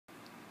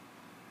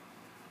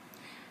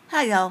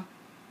Hi, y'all.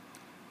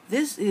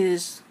 This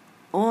is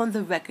on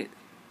the record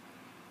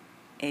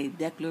a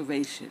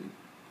declaration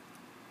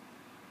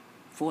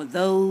for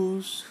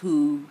those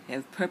who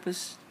have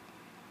purposed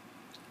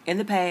in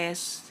the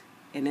past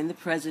and in the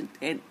present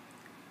and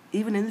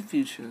even in the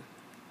future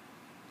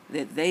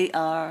that they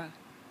are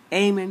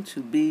aiming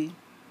to be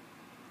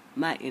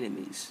my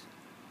enemies.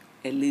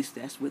 At least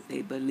that's what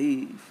they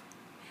believe.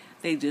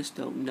 They just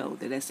don't know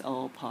that that's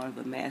all part of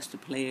a master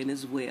plan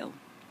as well.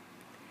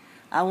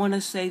 I want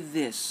to say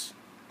this.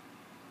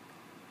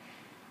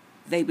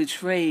 They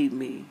betrayed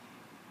me.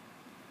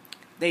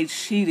 They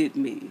cheated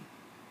me.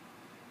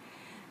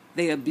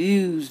 They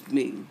abused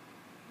me.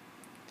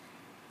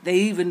 They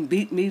even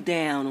beat me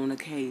down on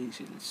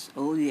occasions.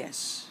 Oh,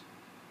 yes.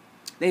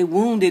 They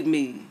wounded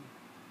me,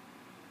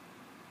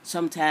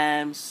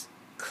 sometimes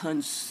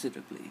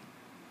considerably.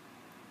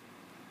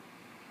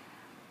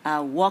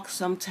 I walked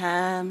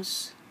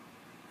sometimes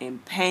in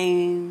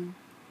pain.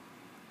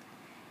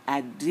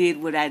 I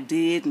did what I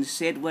did and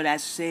said what I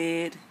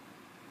said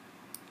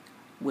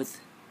with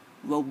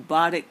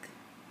robotic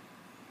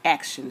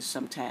actions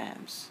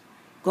sometimes,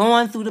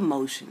 going through the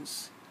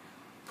motions,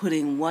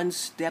 putting one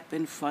step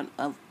in front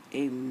of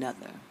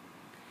another,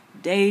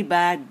 day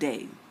by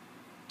day.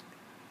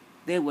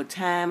 There were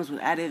times when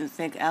I didn't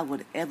think I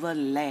would ever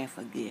laugh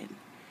again.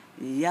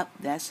 Yep,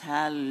 that's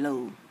how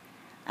low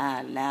I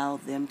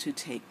allowed them to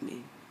take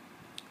me.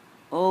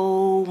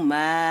 Oh,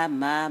 my.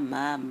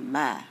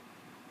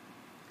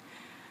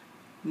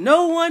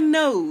 No one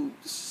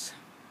knows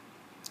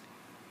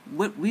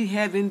what we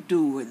have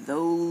endured,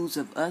 those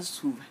of us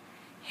who've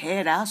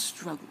had our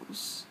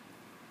struggles.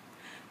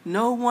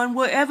 No one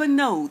will ever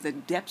know the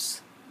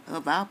depths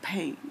of our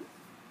pain,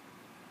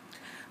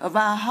 of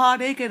our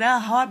heartache and our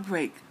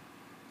heartbreak.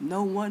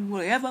 No one will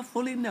ever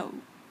fully know,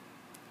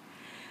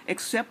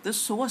 except the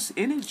source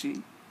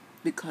energy,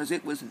 because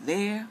it was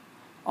there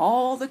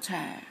all the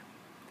time.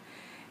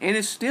 And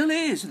it still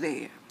is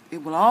there.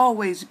 It will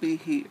always be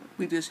here.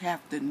 We just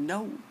have to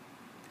know.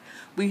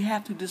 We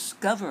have to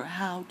discover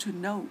how to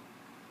know.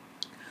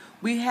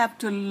 We have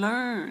to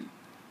learn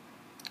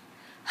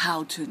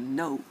how to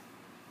know.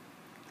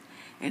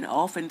 And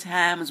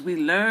oftentimes we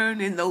learn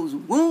in those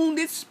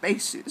wounded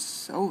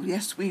spaces. Oh,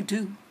 yes, we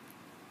do.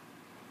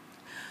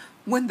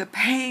 When the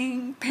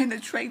pain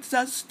penetrates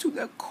us to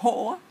the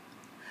core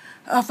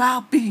of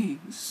our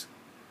beings.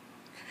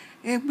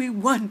 And we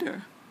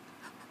wonder,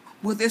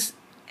 will this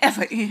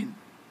ever end?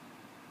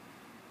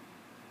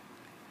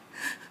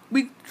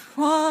 We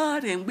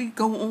trod and we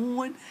go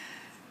on,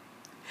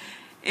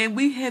 and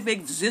we have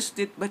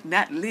existed but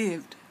not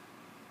lived.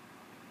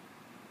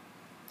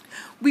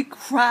 We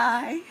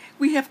cry,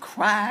 we have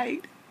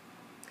cried,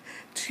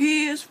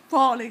 tears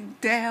falling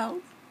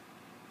down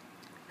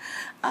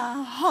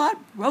our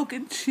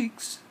heartbroken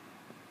cheeks,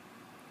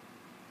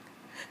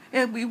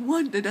 and we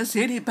wonder, does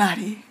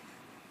anybody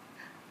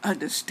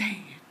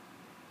understand?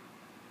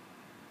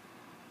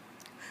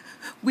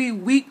 We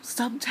weep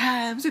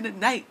sometimes in the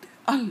night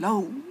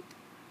alone,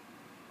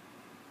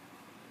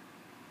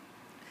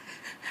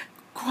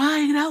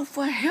 crying out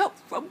for help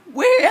from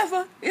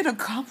wherever it'll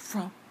come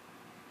from.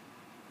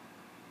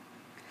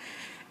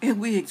 And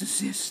we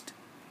exist.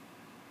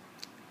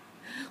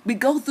 We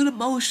go through the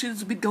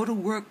motions, we go to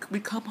work, we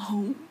come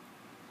home.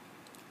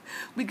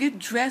 We get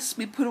dressed,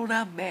 we put on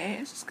our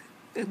mask,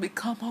 and we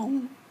come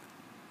home,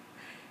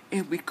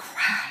 and we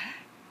cry,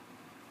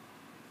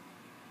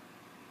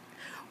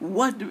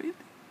 wondering,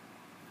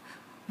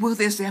 will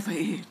this ever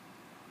end?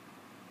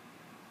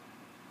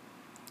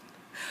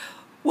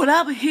 What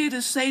I'm here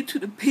to say to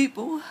the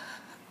people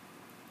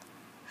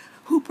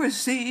who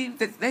perceive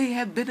that they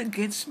have been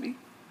against me,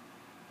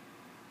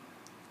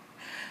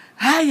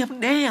 I am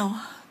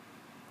now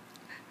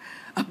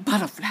a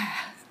butterfly.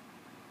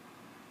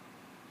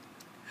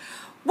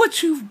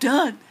 What you've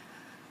done,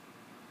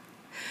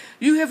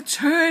 you have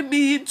turned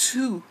me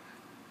into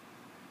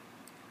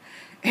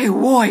a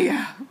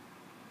warrior.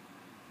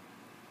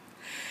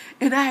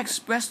 And I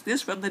express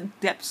this from the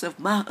depths of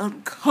my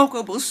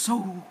unconquerable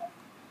soul,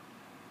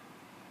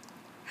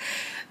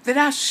 that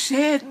I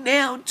shed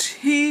now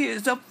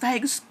tears of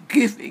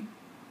thanksgiving,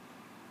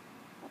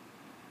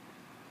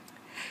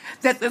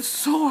 that the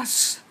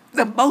source,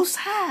 the Most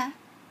High,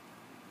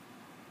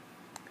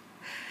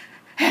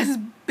 has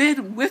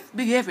been with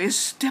me every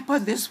step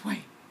of this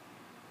way.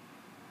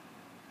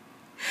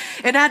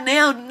 And I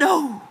now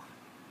know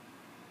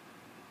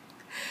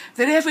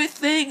that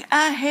everything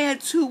I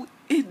had to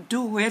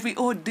endure, every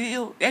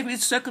ordeal, every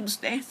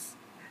circumstance,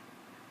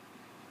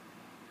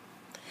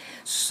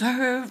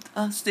 served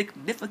a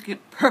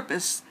significant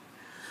purpose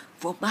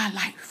for my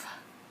life.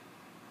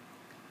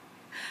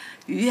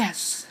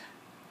 Yes,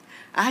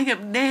 I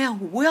am now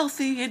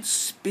wealthy in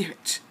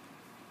spirit.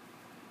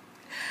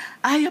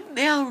 I am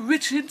now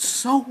rich in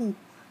soul.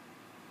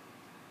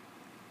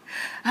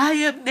 I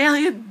am now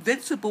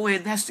invincible,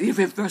 and that's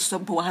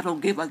irreversible. I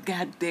don't give a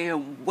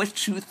goddamn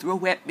what you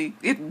throw at me.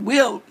 It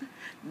will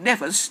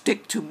never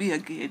stick to me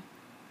again.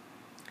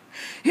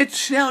 It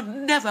shall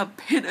never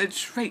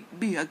penetrate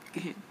me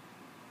again.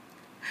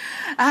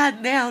 I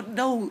now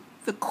know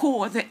the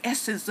core, the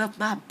essence of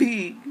my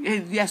being,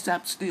 and yes,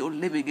 I'm still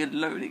living and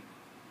learning.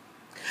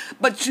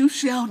 But you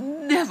shall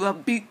never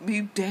beat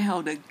me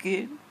down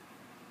again.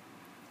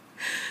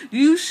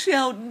 You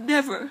shall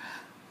never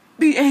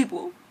be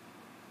able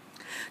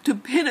to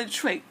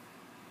penetrate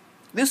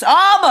this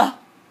armor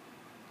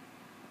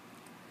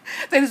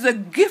that is a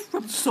gift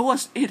from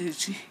source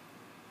energy.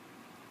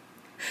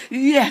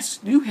 Yes,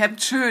 you have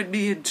turned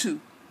me into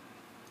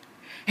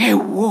a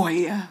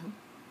warrior.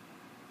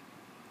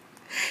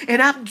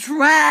 And I'm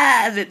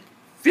driving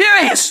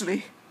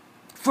furiously,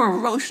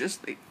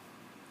 ferociously.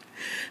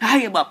 I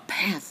am a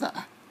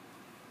panther.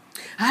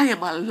 I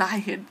am a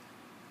lion.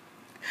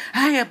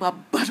 I am a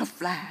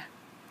butterfly.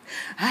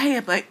 I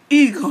am an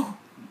eagle.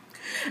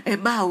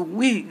 And my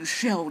wings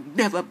shall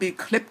never be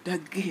clipped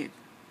again.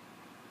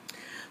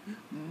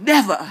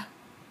 Never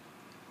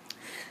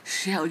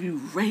shall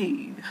you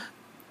reign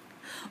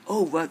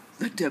over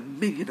the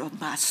dominion of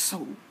my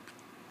soul.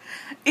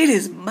 It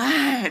is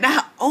mine.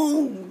 I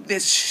own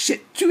this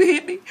shit. You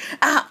hear me?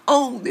 I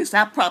own this.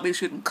 I probably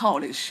shouldn't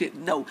call it shit.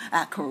 No,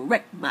 I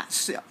correct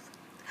myself.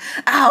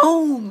 I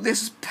own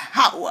this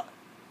power.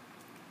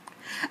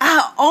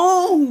 I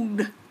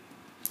own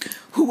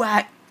who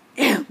I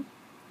am.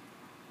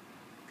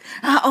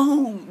 I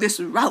own this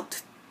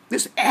route,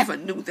 this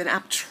avenue that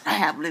I'm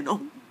traveling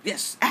on.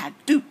 Yes, I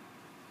do.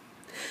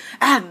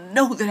 I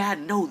know that I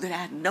know that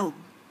I know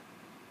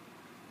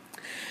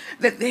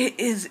that there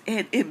is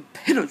an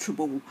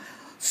impenetrable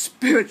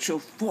spiritual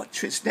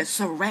fortress that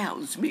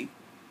surrounds me.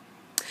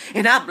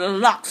 And I'm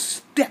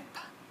lockstep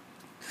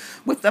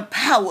with the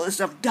powers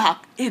of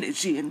dark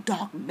energy and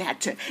dark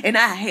matter. And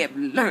I have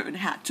learned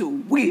how to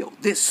wield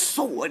this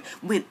sword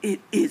when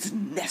it is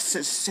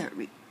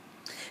necessary.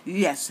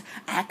 Yes,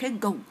 I can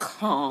go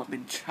calm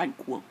and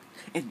tranquil.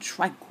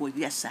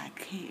 Yes, I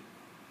can.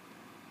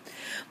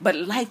 But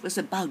life is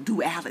about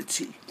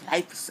duality.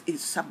 Life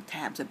is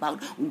sometimes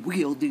about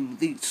wielding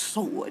these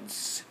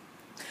swords,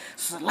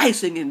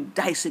 slicing and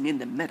dicing in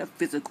the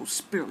metaphysical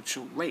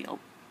spiritual realm,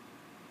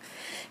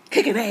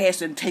 kicking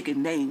ass and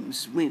taking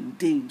names when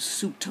deemed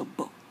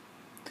suitable.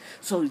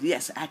 So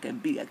yes, I can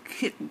be a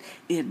kitten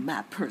in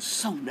my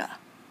persona,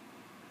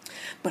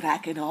 but I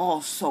can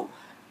also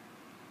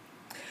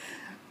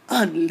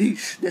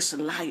unleash this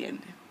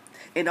lion,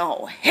 and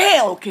all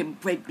hell can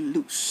break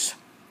loose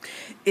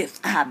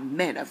if I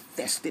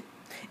manifest it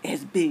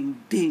as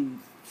being deemed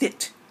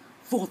fit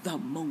for the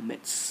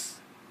moments.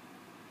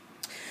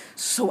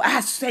 So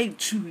I say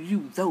to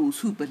you, those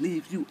who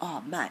believe you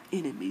are my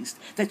enemies,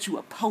 that you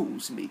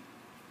oppose me.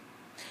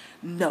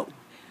 No,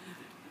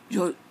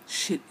 your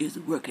shit is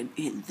working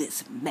in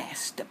this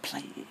master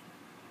plan.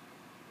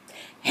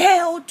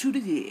 Hell to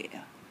the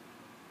air.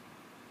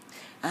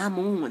 I'm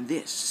on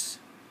this.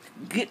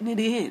 Getting it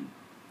in.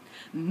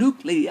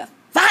 Nuclear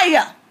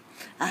fire.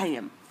 I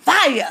am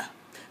fire.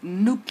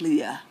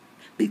 Nuclear,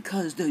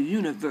 because the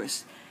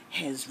universe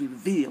has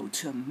revealed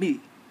to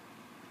me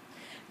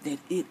that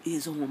it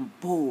is on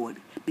board,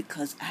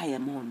 because I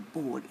am on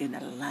board in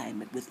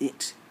alignment with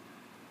it.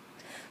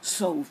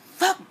 So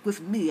fuck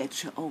with me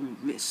at your own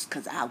risk,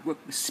 because I work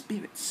with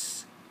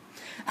spirits.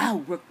 I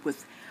work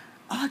with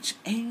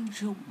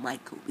Archangel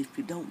Michael. If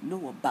you don't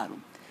know about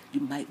him, you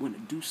might want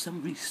to do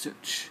some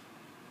research.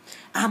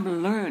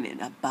 I'm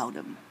learning about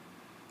him,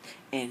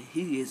 and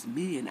he is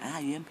me and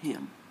I am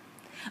him.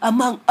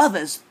 Among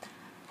others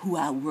who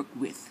I work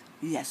with.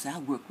 Yes, I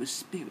work with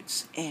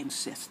spirits,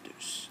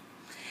 ancestors.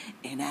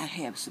 And I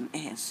have some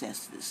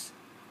ancestors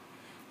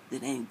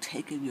that ain't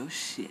taking your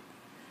shit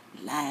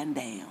lying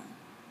down.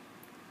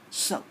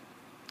 So,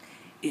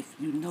 if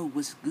you know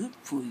what's good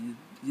for you,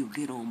 you'll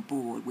get on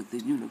board with the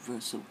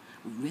universal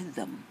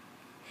rhythm.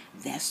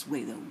 That's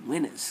where the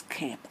winners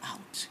camp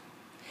out.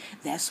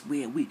 That's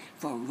where we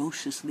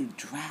ferociously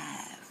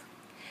drive.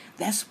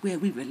 That's where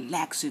we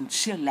relax and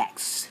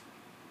chillax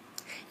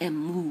and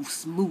move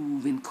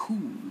smooth and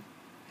cool.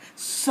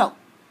 So,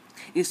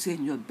 it's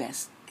in your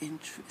best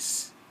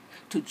interest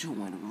to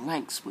join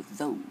ranks with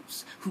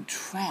those who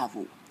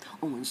travel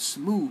on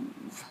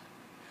smooth,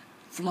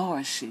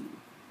 flourishing,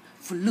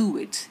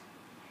 fluid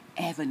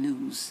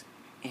avenues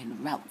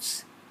and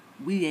routes.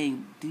 We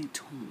ain't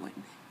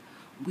detouring.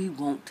 We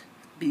won't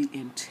be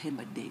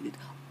intimidated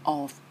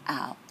off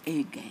our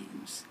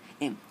A-games.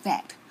 In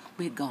fact,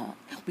 we're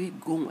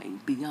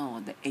going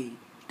beyond the A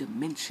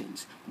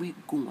dimensions. We're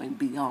going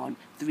beyond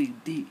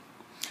 3D.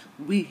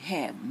 We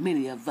have,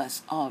 many of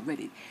us,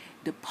 already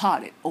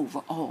departed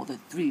over all the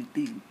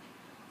 3D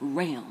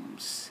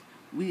realms.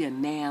 We are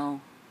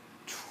now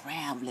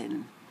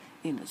traveling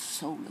in the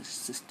solar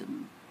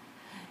system,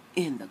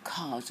 in the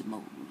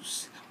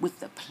cosmos, with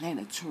the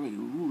planetary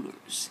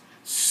rulers.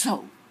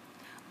 So,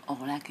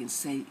 all I can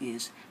say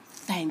is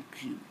thank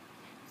you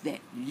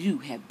that you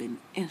have been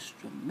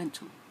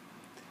instrumental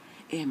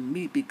in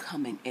me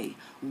becoming a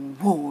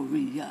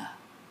warrior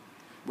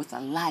with a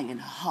lion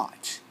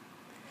heart,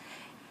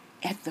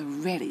 at the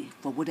ready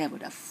for whatever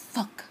the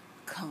fuck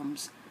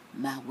comes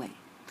my way.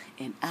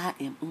 And I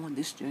am on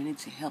this journey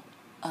to help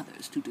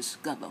others to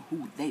discover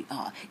who they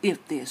are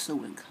if they're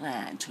so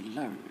inclined to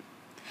learn.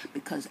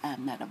 Because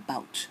I'm not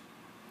about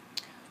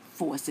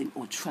forcing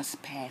or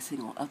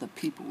trespassing on other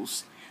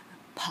people's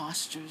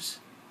postures.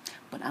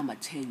 But I'm going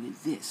to tell you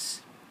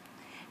this.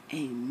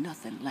 Ain't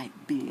nothing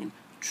like being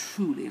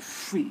truly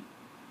free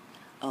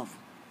of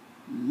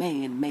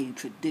man-made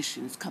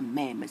traditions,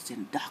 commandments,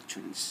 and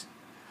doctrines.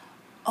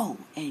 Oh,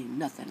 ain't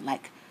nothing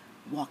like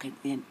walking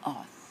in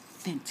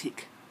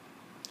authentic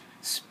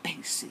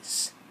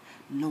spaces,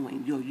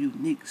 knowing your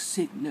unique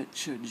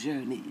signature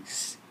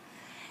journeys,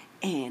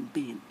 and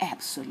being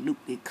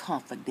absolutely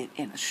confident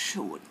and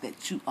assured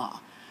that you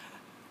are,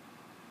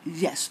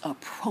 yes,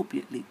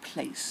 appropriately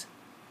placed.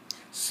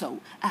 So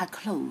I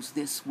close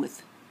this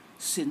with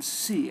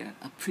sincere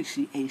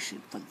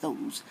appreciation for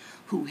those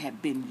who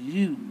have been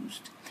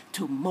used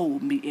to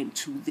mold me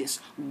into this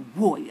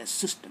warrior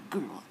sister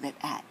girl that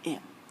I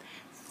am.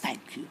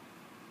 Thank you.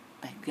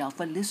 Thank y'all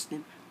for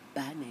listening.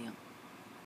 Bye now.